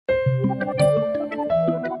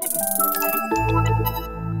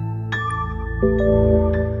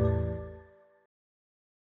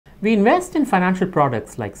We invest in financial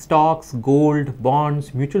products like stocks, gold,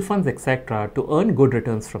 bonds, mutual funds, etc. to earn good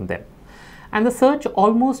returns from them. And the search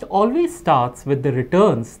almost always starts with the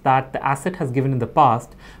returns that the asset has given in the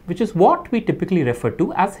past, which is what we typically refer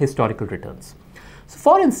to as historical returns. So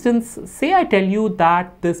for instance, say I tell you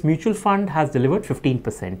that this mutual fund has delivered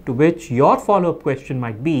 15%, to which your follow-up question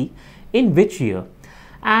might be, in which year?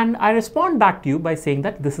 And I respond back to you by saying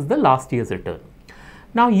that this is the last year's return.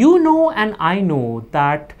 Now you know and I know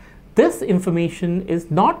that this information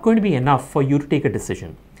is not going to be enough for you to take a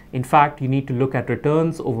decision. In fact, you need to look at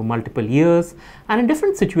returns over multiple years and in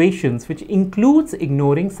different situations, which includes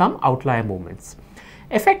ignoring some outlier moments.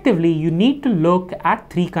 Effectively, you need to look at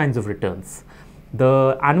three kinds of returns: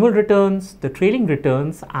 the annual returns, the trailing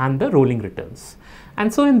returns, and the rolling returns.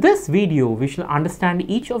 And so in this video, we shall understand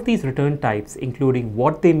each of these return types, including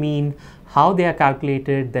what they mean, how they are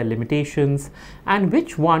calculated, their limitations, and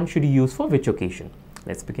which one should you use for which occasion.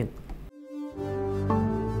 Let's begin.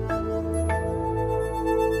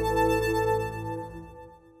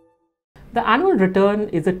 The annual return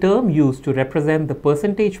is a term used to represent the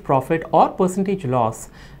percentage profit or percentage loss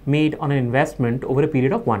made on an investment over a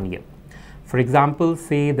period of 1 year. For example,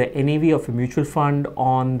 say the NAV of a mutual fund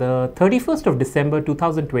on the 31st of December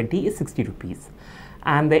 2020 is 60 rupees.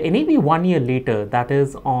 And the NAV 1 year later, that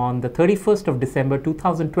is on the 31st of December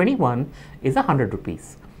 2021, is 100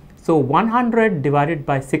 rupees. So 100 divided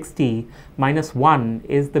by 60 minus 1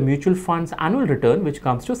 is the mutual fund's annual return, which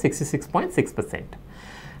comes to 66.6%.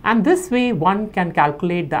 And this way one can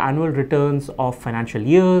calculate the annual returns of financial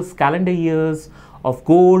years, calendar years, of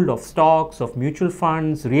gold, of stocks, of mutual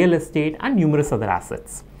funds, real estate, and numerous other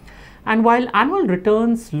assets. And while annual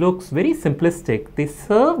returns looks very simplistic, they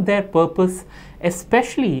serve their purpose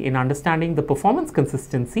especially in understanding the performance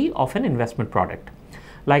consistency of an investment product.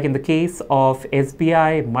 Like in the case of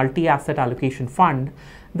SBI Multi-Asset Allocation Fund,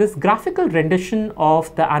 this graphical rendition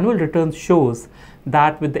of the annual returns shows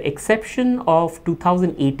that with the exception of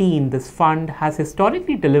 2018, this fund has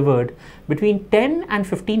historically delivered between 10 and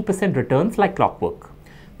 15% returns like clockwork.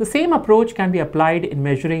 The same approach can be applied in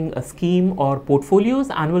measuring a scheme or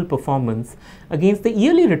portfolio's annual performance against the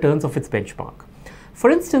yearly returns of its benchmark. For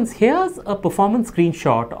instance, here's a performance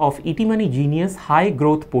screenshot of ET Money Genius High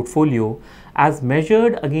Growth Portfolio as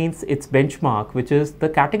measured against its benchmark, which is the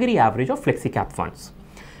category average of FlexiCap funds.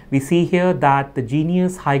 We see here that the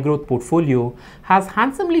Genius High Growth Portfolio has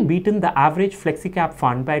handsomely beaten the average FlexiCap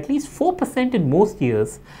fund by at least 4% in most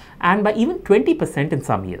years and by even 20% in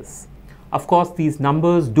some years. Of course, these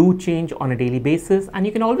numbers do change on a daily basis, and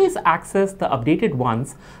you can always access the updated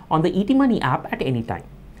ones on the ET Money app at any time.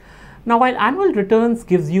 Now, while annual returns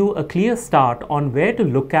gives you a clear start on where to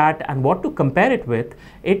look at and what to compare it with,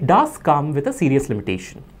 it does come with a serious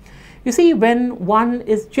limitation. You see, when one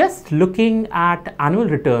is just looking at annual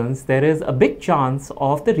returns, there is a big chance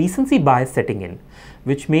of the recency bias setting in,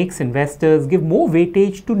 which makes investors give more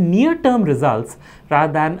weightage to near-term results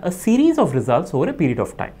rather than a series of results over a period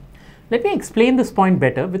of time. Let me explain this point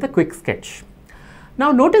better with a quick sketch.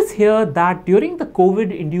 Now notice here that during the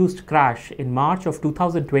COVID-induced crash in March of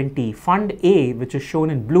 2020, Fund A, which is shown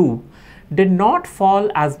in blue, did not fall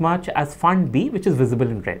as much as Fund B, which is visible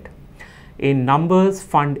in red. In numbers,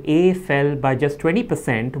 Fund A fell by just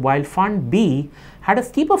 20%, while Fund B had a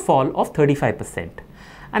steeper fall of 35%.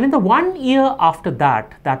 And in the 1 year after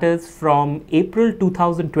that, that is from April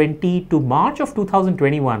 2020 to March of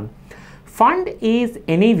 2021, Fund A's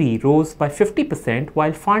NAV rose by 50%,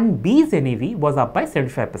 while Fund B's NAV was up by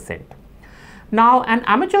 75%. Now, an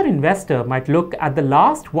amateur investor might look at the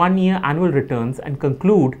last 1 year annual returns and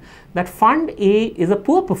conclude that Fund A is a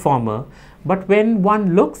poor performer, but when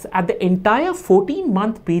one looks at the entire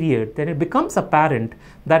 14-month period, then it becomes apparent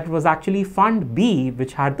that it was actually Fund B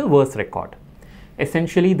which had the worst record.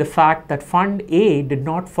 Essentially, the fact that Fund A did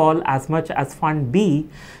not fall as much as Fund B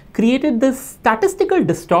created this statistical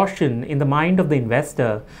distortion in the mind of the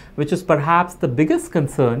investor, which is perhaps the biggest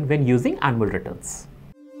concern when using annual returns.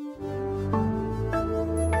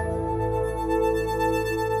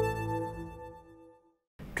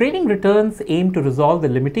 Trailing returns aim to resolve the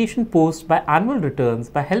limitation posed by annual returns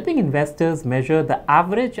by helping investors measure the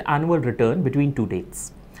average annual return between two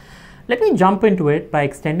dates. Let me jump into it by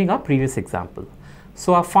extending our previous example.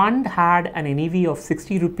 So our fund had an NAV of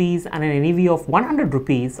 60 rupees and an NAV of 100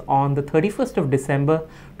 rupees on the 31st of December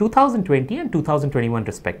 2020 and 2021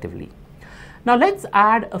 respectively. Now let's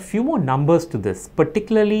add a few more numbers to this,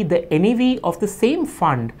 particularly the NAV of the same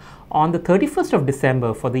fund on the 31st of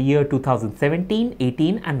December for the year 2017,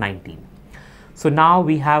 18 and 19. So now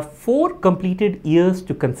we have 4 completed years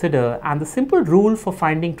to consider, and the simple rule for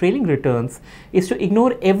finding trailing returns is to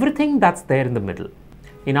ignore everything that's there in the middle.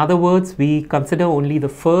 In other words, we consider only the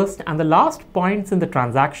first and the last points in the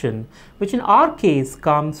transaction, which in our case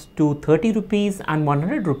comes to 30 rupees and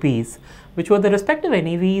 100 rupees, which were the respective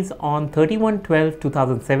NAVs on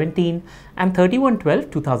 31/12/2017 and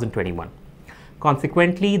 31/12/2021.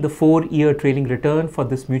 Consequently, the 4-year trailing return for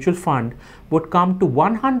this mutual fund would come to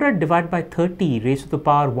 100 divided by 30 raised to the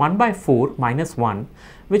power 1 by 4 minus 1,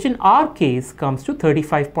 which in our case comes to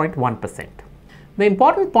 35.1%. The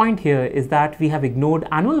important point here is that we have ignored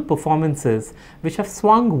annual performances which have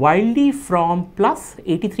swung wildly from plus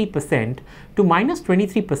 83% to minus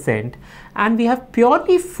 23%, and we have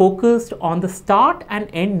purely focused on the start and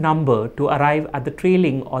end number to arrive at the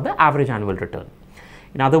trailing or the average annual return.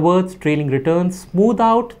 In other words, trailing returns smooth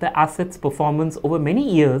out the asset's performance over many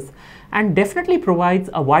years and definitely provides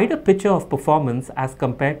a wider picture of performance as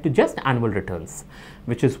compared to just annual returns,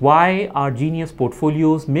 which is why our Genius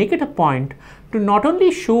portfolios make it a point to not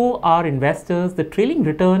only show our investors the trailing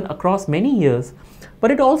return across many years,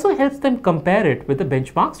 but it also helps them compare it with the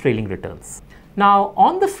benchmark's trailing returns. Now,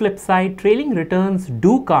 on the flip side, trailing returns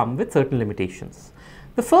do come with certain limitations.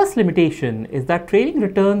 The first limitation is that trailing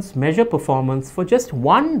returns measure performance for just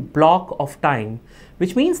one block of time,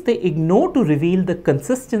 which means they ignore to reveal the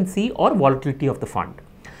consistency or volatility of the fund.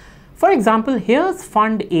 For example, here's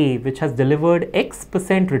Fund A, which has delivered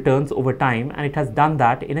X% returns over time, and it has done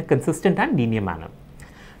that in a consistent and linear manner.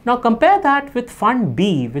 Now compare that with Fund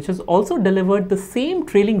B, which has also delivered the same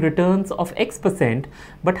trailing returns of X%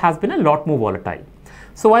 but has been a lot more volatile.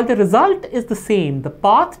 So while the result is the same, the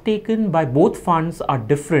path taken by both funds are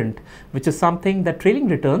different, which is something that trailing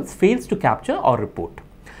returns fails to capture or report.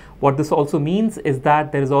 What this also means is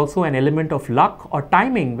that there is also an element of luck or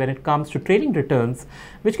timing when it comes to trailing returns,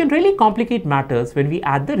 which can really complicate matters when we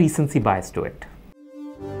add the recency bias to it.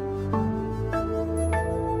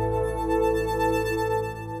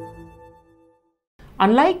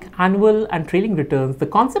 Unlike annual and trailing returns, the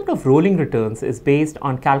concept of rolling returns is based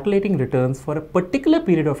on calculating returns for a particular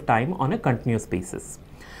period of time on a continuous basis.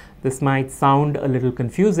 This might sound a little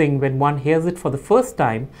confusing when one hears it for the first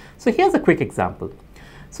time, so here's a quick example.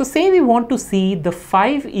 So say we want to see the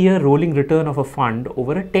 5-year rolling return of a fund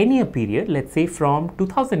over a 10-year period, let's say from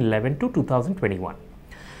 2011 to 2021.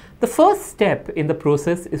 The first step in the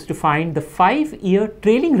process is to find the 5-year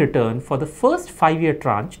trailing return for the first 5-year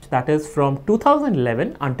tranche, that is from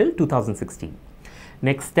 2011 until 2016.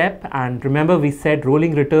 Next step, and remember we said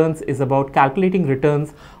rolling returns is about calculating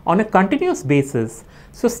returns on a continuous basis.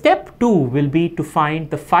 So step 2 will be to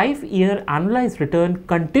find the 5-year annualized return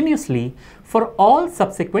continuously for all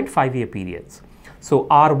subsequent 5-year periods. So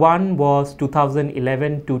R1 was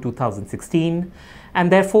 2011 to 2016. And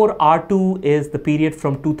therefore R2 is the period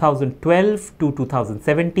from 2012 to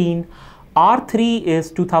 2017, R3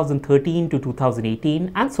 is 2013 to 2018,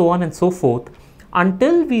 and so on and so forth,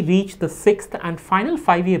 until we reach the 6th and final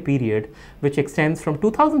 5-year period, which extends from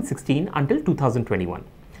 2016 until 2021.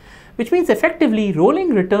 Which means effectively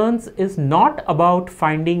rolling returns is not about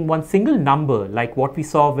finding one single number like what we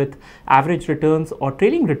saw with average returns or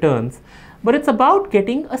trailing returns, but it's about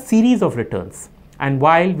getting a series of returns. And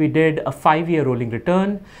while we did a 5-year rolling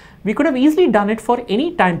return, we could have easily done it for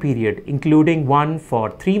any time period, including one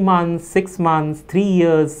for 3 months, 6 months, 3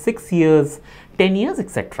 years, 6 years, 10 years,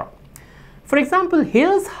 etc. For example,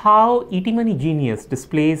 here's how ET Money Genius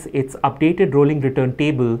displays its updated rolling return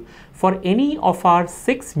table for any of our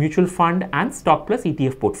 6 mutual fund and stock plus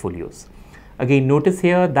ETF portfolios. Again, notice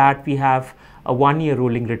here that we have a 1-year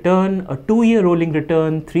rolling return, a 2-year rolling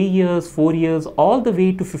return, 3 years, 4 years, all the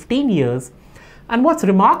way to 15 years. And what's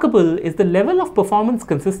remarkable is the level of performance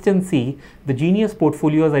consistency the Genius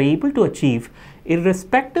portfolios are able to achieve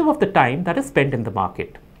irrespective of the time that is spent in the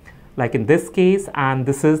market. Like in this case, and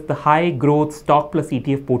this is the high growth stock plus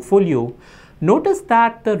ETF portfolio, notice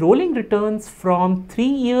that the rolling returns from 3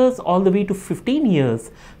 years all the way to 15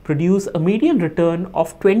 years produce a median return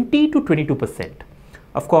of 20 to 22%.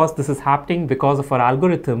 Of course, this is happening because of our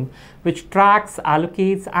algorithm, which tracks,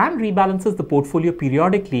 allocates, and rebalances the portfolio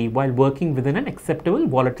periodically while working within an acceptable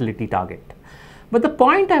volatility target. But the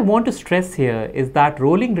point I want to stress here is that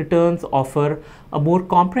rolling returns offer a more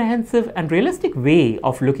comprehensive and realistic way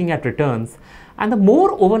of looking at returns, and the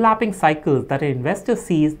more overlapping cycles that an investor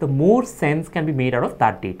sees, the more sense can be made out of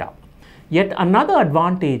that data. Yet another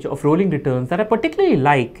advantage of rolling returns that I particularly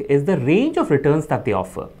like is the range of returns that they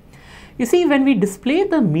offer. You see, when we display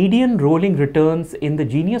the median rolling returns in the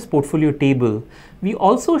Genius portfolio table, we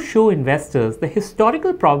also show investors the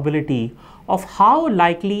historical probability of how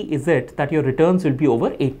likely is it that your returns will be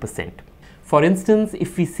over 8%. For instance,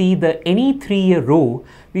 if we see any 3-year row,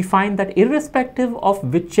 we find that irrespective of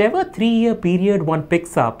whichever 3-year period one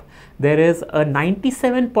picks up, there is a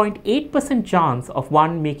 97.8% chance of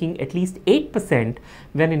one making at least 8%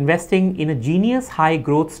 when investing in a Genius High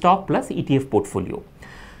Growth Stock Plus ETF portfolio.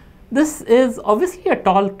 This is obviously a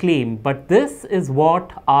tall claim, but this is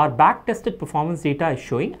what our back-tested performance data is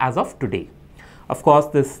showing as of today. Of course,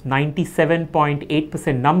 this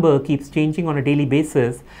 97.8% number keeps changing on a daily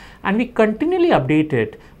basis, and we continually update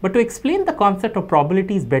it. But to explain the concept of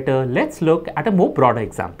probabilities better, let's look at a more broader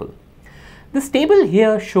example. This table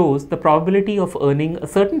here shows the probability of earning a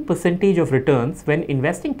certain percentage of returns when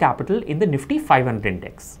investing capital in the Nifty 500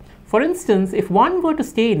 index. For instance, if one were to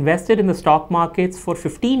stay invested in the stock markets for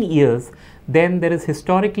 15 years, then there is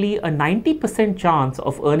historically a 90% chance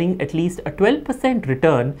of earning at least a 12%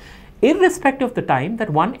 return irrespective of the time that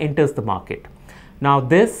one enters the market. Now,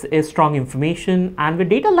 this is strong information, and with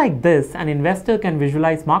data like this, an investor can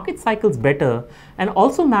visualize market cycles better and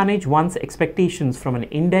also manage one's expectations from an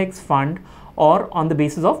index, fund, or on the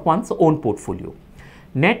basis of one's own portfolio.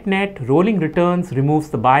 Net-net, rolling returns removes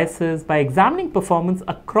the biases by examining performance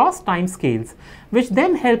across time scales, which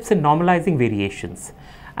then helps in normalizing variations.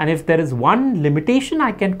 And if there is one limitation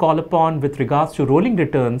I can call upon with regards to rolling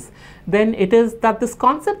returns, then it is that this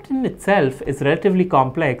concept in itself is relatively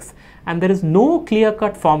complex and there is no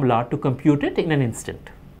clear-cut formula to compute it in an instant.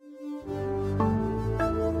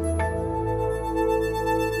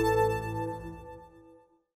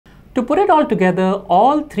 To put it all together,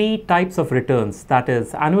 all 3 types of returns, that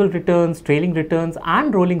is annual returns, trailing returns,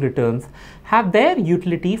 and rolling returns, have their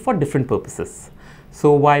utility for different purposes.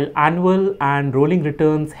 So while annual and rolling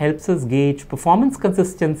returns helps us gauge performance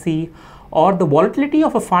consistency or the volatility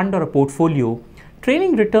of a fund or a portfolio,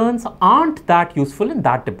 trailing returns aren't that useful in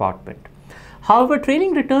that department. However,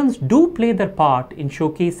 trailing returns do play their part in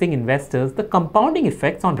showcasing investors the compounding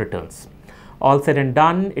effects on returns. All said and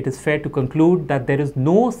done, it is fair to conclude that there is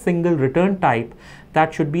no single return type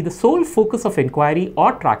that should be the sole focus of inquiry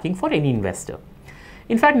or tracking for any investor.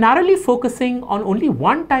 In fact, narrowly focusing on only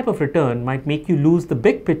one type of return might make you lose the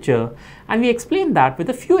big picture, and we explain that with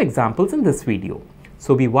a few examples in this video.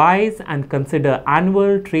 So be wise and consider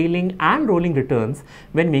annual, trailing, and rolling returns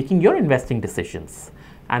when making your investing decisions.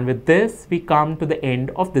 And with this, we come to the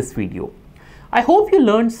end of this video. I hope you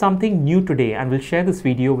learned something new today and will share this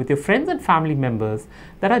video with your friends and family members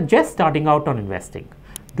that are just starting out on investing.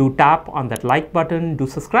 Do tap on that like button, do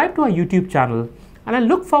subscribe to our YouTube channel, and I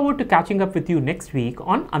look forward to catching up with you next week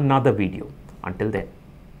on another video. Until then.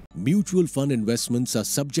 Mutual fund investments are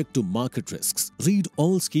subject to market risks. Read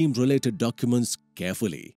all scheme-related documents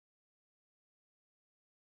carefully.